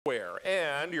cookware,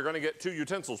 and you're going to get 2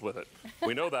 utensils with it.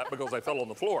 We know that because they fell on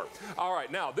the floor. All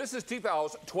right, now this is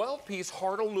T-Fal's 12-piece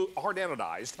hard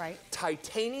anodized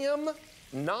titanium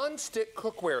non-stick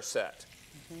cookware set.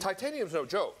 Titanium's no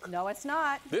joke. No, it's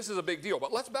not. This is a big deal,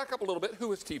 but let's back up a little bit.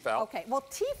 Who is T-Fal? Okay, well,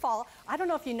 T-Fal, I don't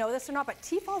know if you know this or not, but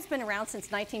T-Fal's been around since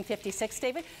 1956,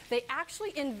 David. They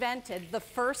actually invented the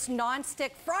first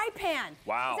non-stick fry pan.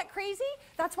 Wow. Is that crazy?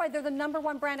 That's why they're the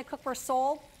 #1 brand of cookware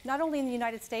sold, not only in the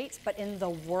United States, but in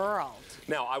the world.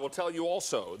 Now, I will tell you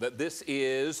also that this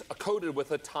is coated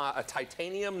with a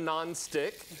titanium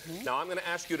non-stick. Now, I'm going to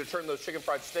ask you to turn those chicken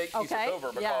fried steak pieces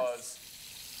over because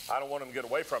I don't want them to get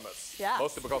away from us.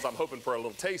 Mostly because I'm hoping for a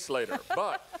little taste later.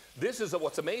 But this is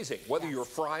what's amazing. Whether you're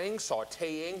frying,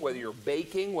 sauteing, whether you're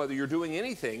baking, whether you're doing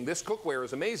anything, this cookware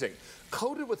is amazing.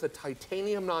 Coated with a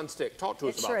titanium non-stick. Talk to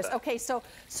us about that. It sure is. Okay,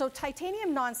 so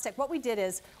titanium non-stick, what we did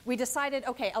is we decided,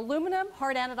 okay, aluminum,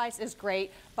 hard anodized is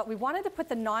great, but we wanted to put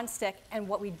the non-stick, and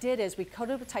what we did is we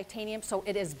coated with titanium so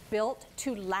it is built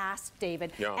to last,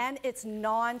 David. And it's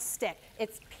non-stick.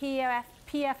 It's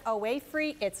PFOA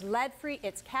free, it's lead free,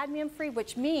 it's cadmium free,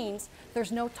 which means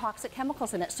there's no toxic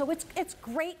chemicals in it. So it's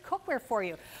great cookware for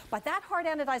you. But that hard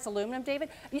anodized aluminum, David,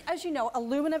 as you know,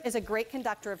 aluminum is a great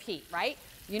conductor of heat, right?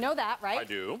 You know that, right? I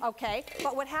do. Okay,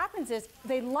 but what happens is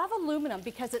they love aluminum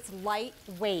because it's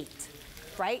lightweight,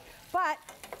 right? But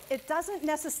it doesn't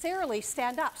necessarily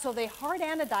stand up, so they hard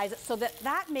anodize it so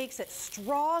that makes it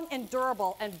strong and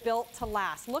durable and built to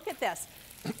last. Look at this.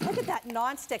 Look at that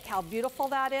non-stick, how beautiful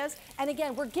that is. And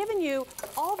again, we're giving you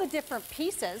all the different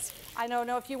pieces. I don't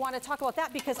know if you want to talk about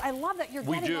that because I love that you're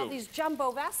getting all these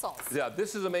jumbo vessels. Yeah,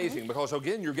 this is amazing because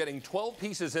again, you're getting 12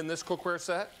 pieces in this cookware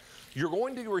set. You're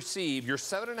going to receive your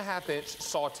 7.5-inch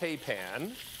saute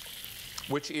pan,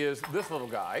 which is this little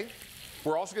guy.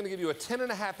 We're also going to give you a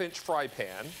 10.5-inch fry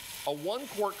pan, a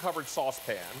 1-quart covered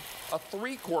saucepan, a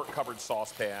 3-quart covered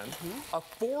saucepan, a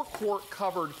 4-quart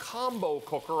covered combo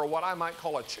cooker, or what I might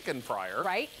call a chicken fryer.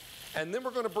 Right. And then we're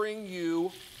going to bring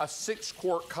you a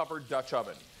 6-quart covered Dutch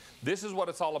oven. This is what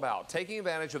it's all about, taking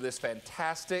advantage of this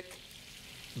fantastic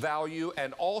value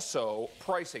and also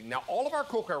pricing. Now, all of our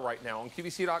cookware right now on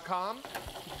QVC.com,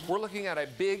 we're looking at a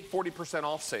big 40%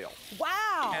 off sale.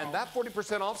 Wow. And that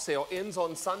 40% off sale ends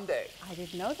on Sunday. I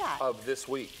didn't know that. Of this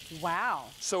week. Wow.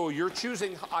 So you're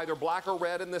choosing either black or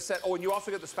red in this set. Oh, and you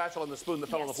also get the spatula and the spoon that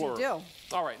fell on the floor. Yes, you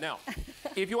do. All right, now,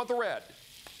 if you want the red,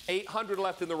 800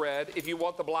 left in the red. If you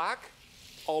want the black,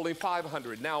 only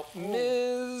 500. Now,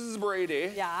 Ms.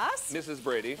 Brady. Yes. Mrs.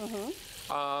 Brady.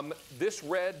 This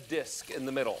red disc in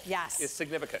the middle is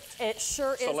significant. It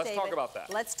sure is, So let's David. talk about that.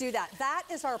 Let's do that. That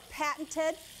is our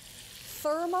patented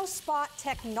thermospot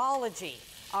technology,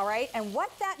 all right? And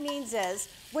what that means is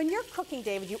when you're cooking,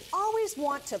 David, you always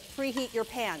want to preheat your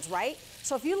pans, right?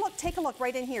 So if you take a look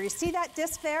right in here. You see that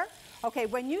disc there? Okay,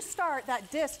 when you start that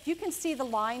disc, you can see the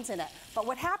lines in it. But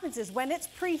what happens is when it's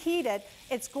preheated,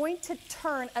 it's going to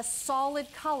turn a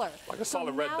solid color. Like a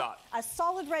solid red dot. A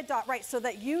solid red dot, right, so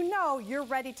that you know you're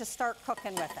ready to start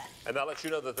cooking with it. And that lets you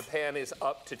know that the pan is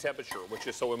up to temperature, which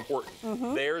is so important.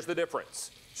 There's the difference.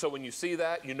 So when you see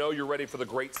that, you know you're ready for the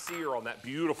great sear on that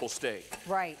beautiful steak.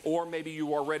 Right. Or maybe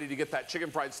you are ready to get that chicken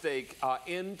fried steak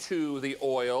into the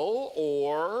oil,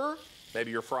 or maybe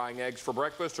you're frying eggs for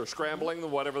breakfast or scrambling,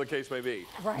 whatever the case may be.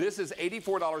 Right. This is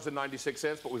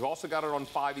 $84.96, but we've also got it on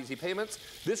 5 easy payments.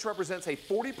 This represents a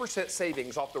 40%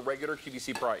 savings off the regular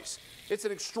QVC price. It's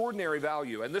an extraordinary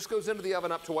value, and this goes into the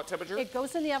oven up to what temperature? It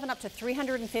goes in the oven up to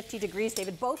 350 degrees,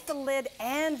 David. Both the lid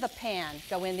and the pan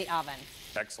go in the oven.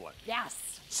 Excellent. Yes.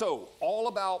 So, all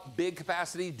about big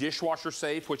capacity, dishwasher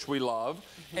safe, which we love,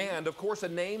 and of course a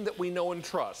name that we know and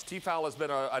trust. T-Fal has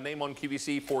been a name on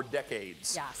QVC for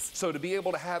decades. Yes. So to be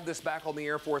able to have this back on the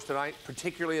air for us tonight,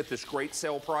 particularly at this great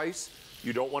sale price,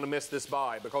 you don't want to miss this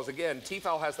buy, because again,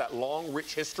 T-Fal has that long,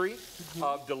 rich history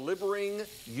of delivering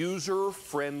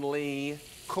user-friendly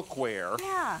cookware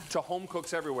to home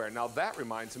cooks everywhere. Now that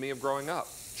reminds me of growing up.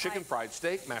 Chicken fried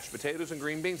steak, mashed potatoes, and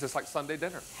green beans. It's like Sunday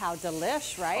dinner. How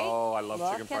delish, right? Oh, I love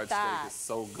chicken fried steak. It's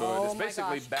so good. Oh, it's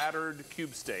basically battered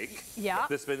cube steak. Yeah.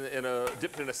 That's been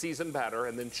dipped in a seasoned batter,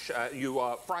 and then you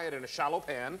fry it in a shallow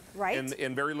pan. Right.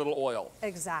 In very little oil.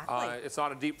 Exactly. It's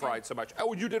not a deep fried so much.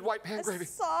 Oh, you did white pan gravy.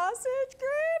 Sausage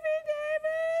gravy,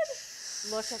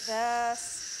 David. Look at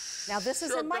this. Now this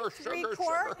is in my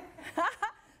 3-quart.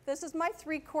 This is my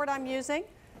 3-quart I'm using.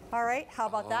 All right, how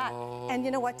about that? And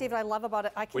you know what, David, I love about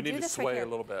it? I can do this right here. We need to sway a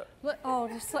little bit. Look, oh,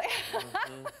 just sway.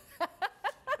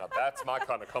 Now that's my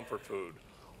kind of comfort food.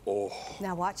 Oh,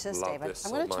 now watch this, David.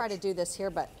 I'm going to try to do this here,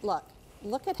 but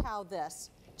look at how this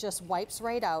just wipes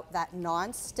right out that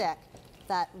non-stick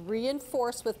that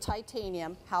reinforced with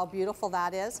titanium. How beautiful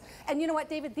that is. And you know what,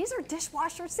 David? These are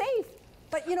dishwasher safe.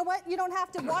 But you know what? You don't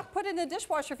have to put it in a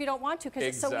dishwasher if you don't want to, because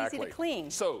it's so easy to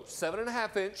clean. So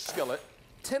 7.5-inch skillet,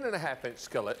 10.5-inch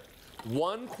skillet,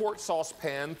 1-quart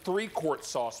saucepan, 3-quart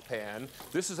saucepan.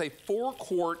 This is a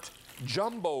 4-quart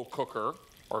jumbo cooker,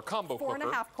 or combo cooker.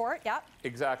 4.5-quart, yep.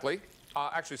 Exactly.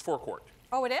 Actually, it's 4-quart.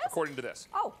 Oh, it is? According to this.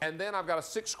 Oh. And then I've got a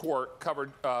 6-quart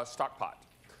covered stock pot.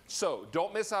 So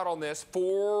don't miss out on this.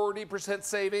 40%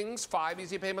 savings, 5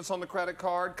 easy payments on the credit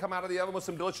card. Come out of the oven with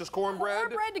some delicious cornbread.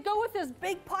 Cornbread to go with this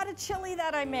big pot of chili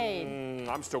that I made.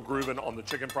 I'm still grooving on the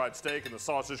chicken fried steak and the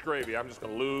sausage gravy. I'm just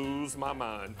going to lose my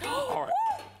mind. All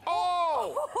right.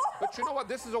 Oh! But you know what?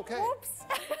 This is okay. Oops.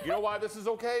 You know why this is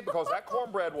okay? Because that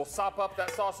cornbread will sop up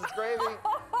that sausage gravy.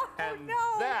 And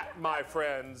that, my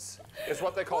friends, is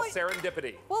what they call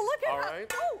serendipity. Well, look at all that.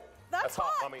 right? Oh, that's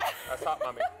hot. Mommy. That's hot,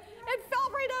 Mommy. It fell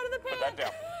right out of the pan. Put that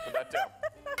down. Put that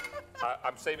down.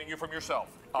 I'm saving you from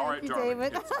yourself. All right, you, darling.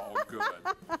 David. It's all good.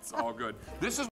 It's all good. This is